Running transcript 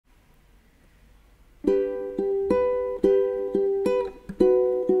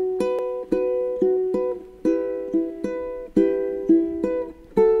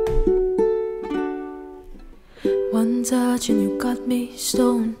watching you got me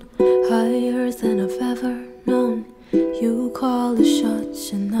stoned, higher than I've ever known. You call the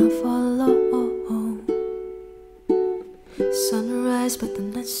shots and I follow. Sunrise but the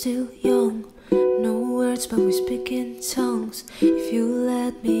night's still young. No words but we speak in tongues. If you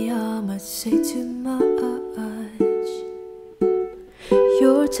let me I might say too much.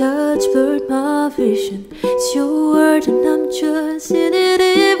 Your touch blurred my vision. It's your word and I'm just in it.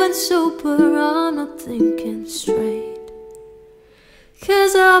 Even sober I'm not thinking straight.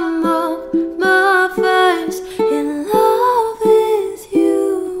 'Cause I'm up my face in love with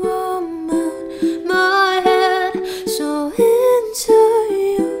you. I'm out my head, so into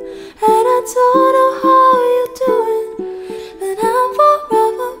you. And I don't know how you're doing, but I'm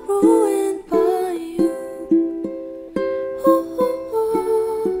forever ruined by you.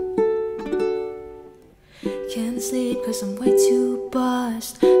 Can't sleep 'cause I'm way too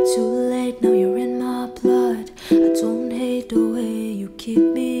buzzed. Too late, now you're in my blood. I don't hate the way you keep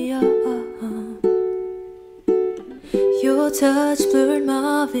me up. Your touch blurred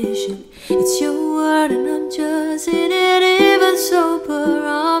my vision. It's your word and I'm just in it. Even sober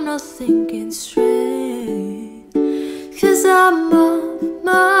I'm not thinking straight. 'Cause I'm up